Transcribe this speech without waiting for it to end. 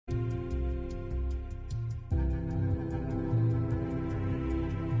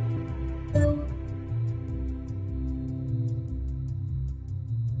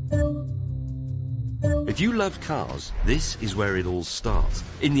If you love cars, this is where it all starts,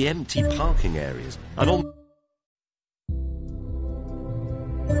 in the empty parking areas and on...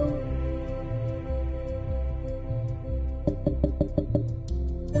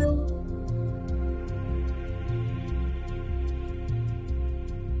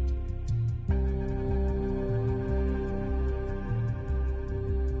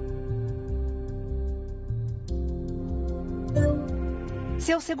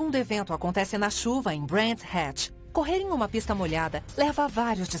 Seu segundo evento acontece na chuva em Brands Hatch. Correr em uma pista molhada leva a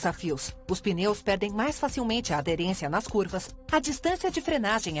vários desafios. Os pneus perdem mais facilmente a aderência nas curvas, a distância de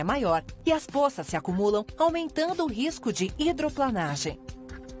frenagem é maior e as poças se acumulam, aumentando o risco de hidroplanagem.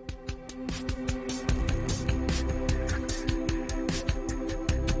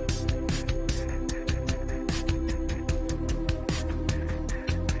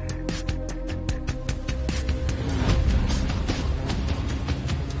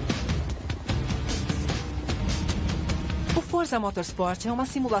 Forza Motorsport é uma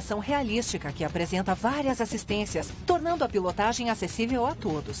simulação realística que apresenta várias assistências, tornando a pilotagem acessível a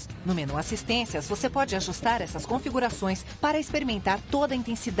todos. No menu Assistências, você pode ajustar essas configurações para experimentar toda a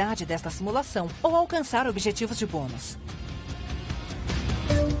intensidade desta simulação ou alcançar objetivos de bônus.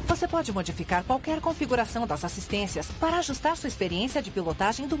 Você pode modificar qualquer configuração das assistências para ajustar sua experiência de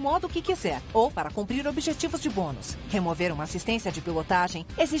pilotagem do modo que quiser ou para cumprir objetivos de bônus. Remover uma assistência de pilotagem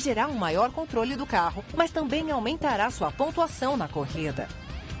exigirá um maior controle do carro, mas também aumentará sua pontuação na corrida.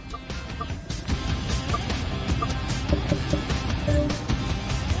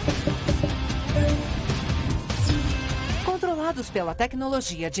 Controlados pela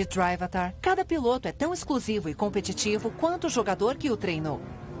tecnologia de Drivatar, cada piloto é tão exclusivo e competitivo quanto o jogador que o treinou.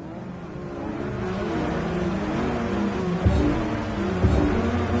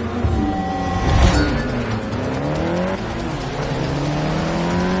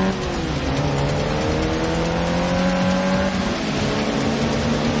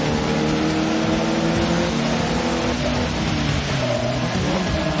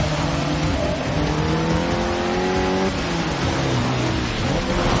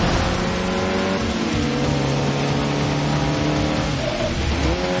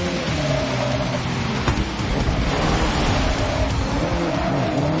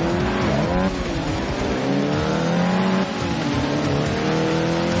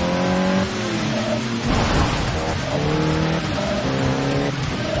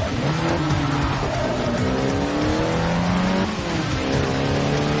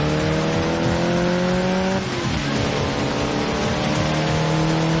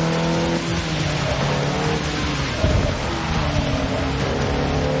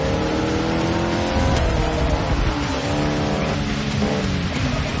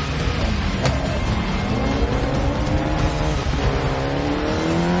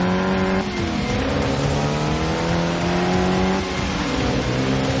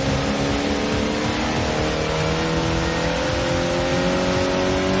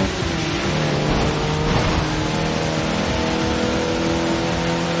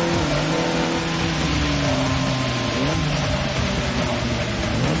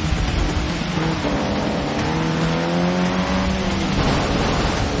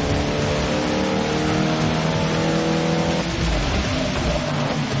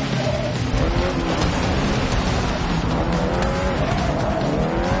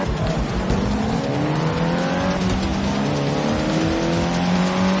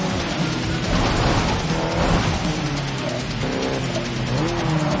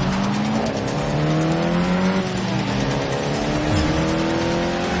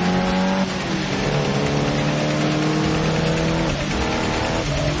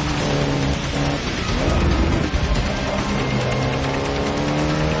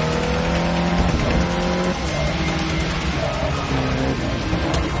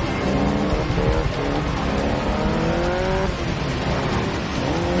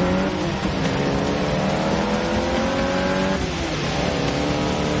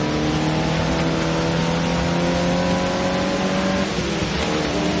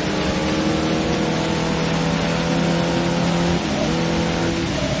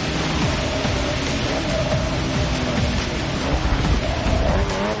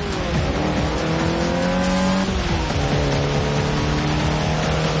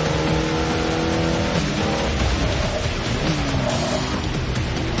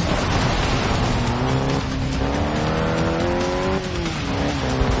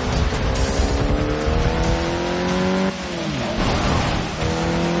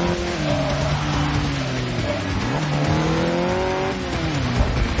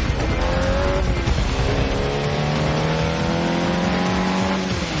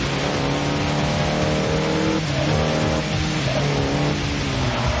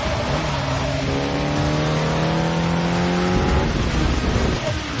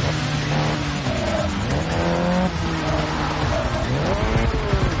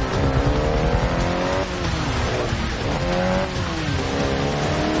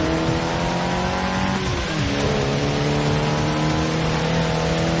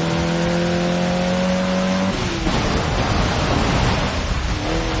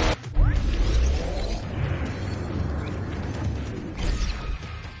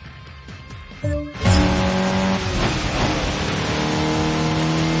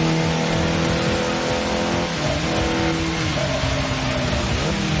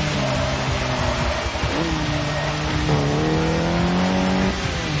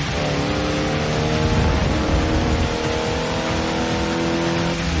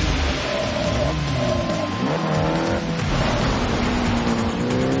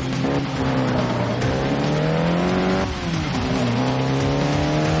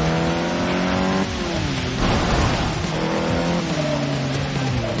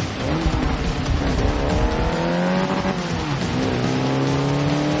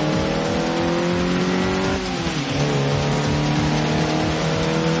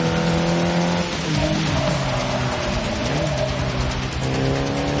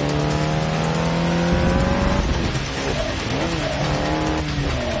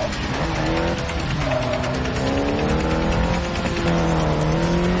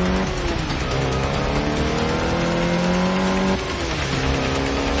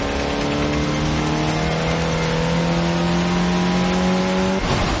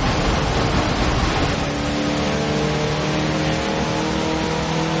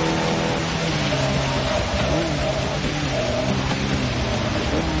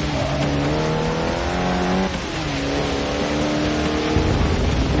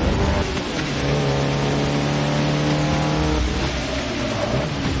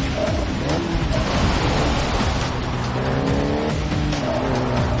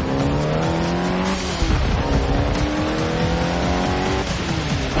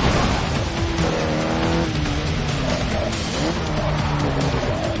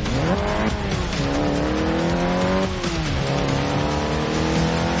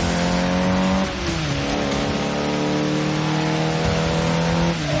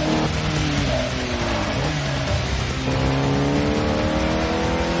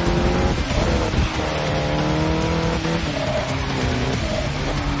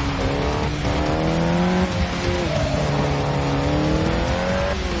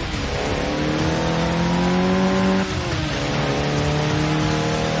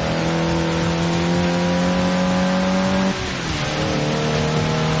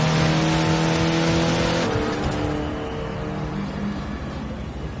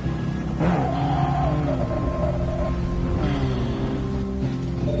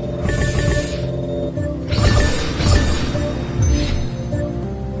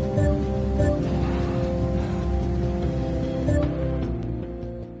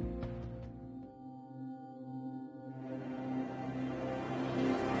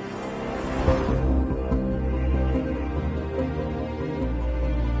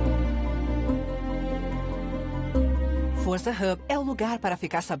 Forza Hub é o lugar para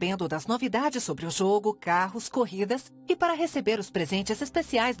ficar sabendo das novidades sobre o jogo, carros, corridas e para receber os presentes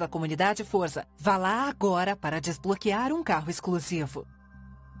especiais da comunidade Forza. Vá lá agora para desbloquear um carro exclusivo.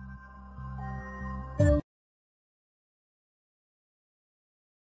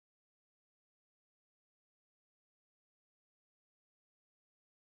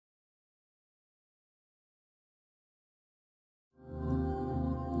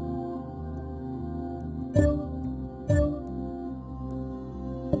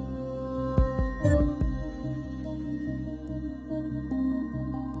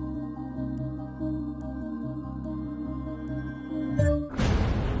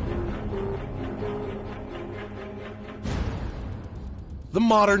 The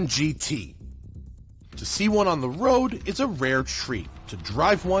modern GT. To see one on the road is a rare treat. To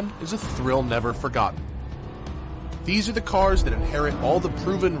drive one is a thrill never forgotten. These are the cars that inherit all the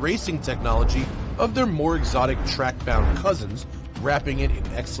proven racing technology of their more exotic track-bound cousins, wrapping it in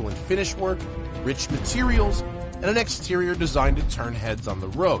excellent finish work, rich materials, and an exterior designed to turn heads on the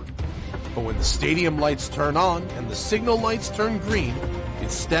road. But when the stadium lights turn on and the signal lights turn green,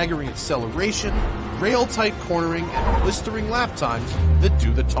 it's staggering acceleration, rail-tight cornering, and blistering lap times that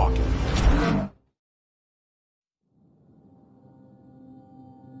do the talking.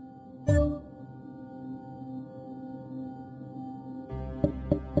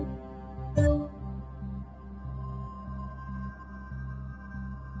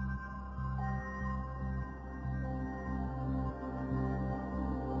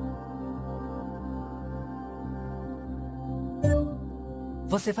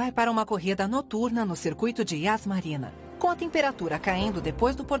 Você vai para uma corrida noturna no circuito de Yas Marina. Com a temperatura caindo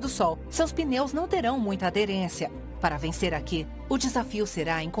depois do pôr do sol, seus pneus não terão muita aderência. Para vencer aqui, o desafio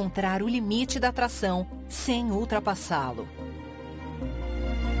será encontrar o limite da tração sem ultrapassá-lo.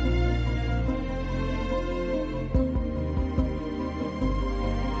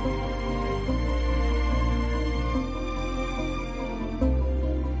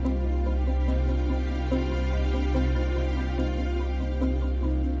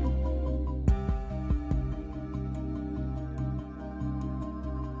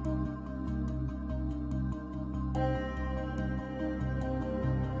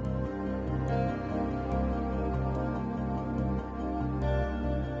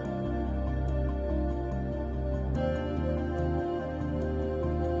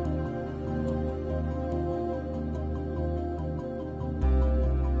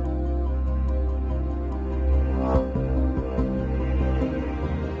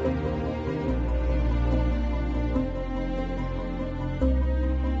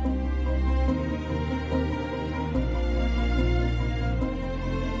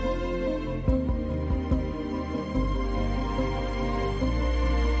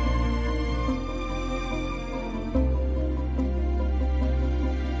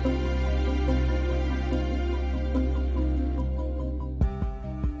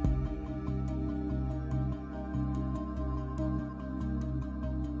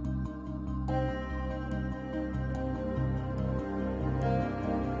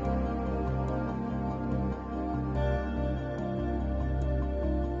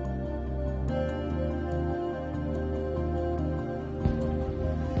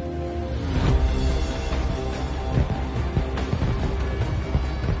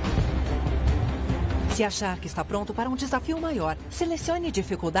 Se achar que está pronto para um desafio maior, selecione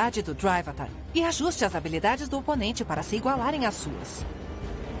dificuldade do Drive Avatar e ajuste as habilidades do oponente para se igualarem às suas.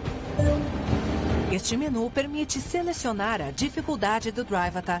 Este menu permite selecionar a dificuldade do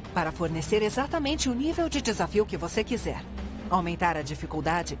Drive Avatar para fornecer exatamente o nível de desafio que você quiser. Aumentar a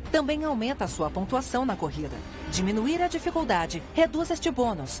dificuldade também aumenta a sua pontuação na corrida. Diminuir a dificuldade reduz este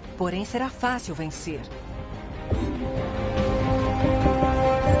bônus, porém será fácil vencer.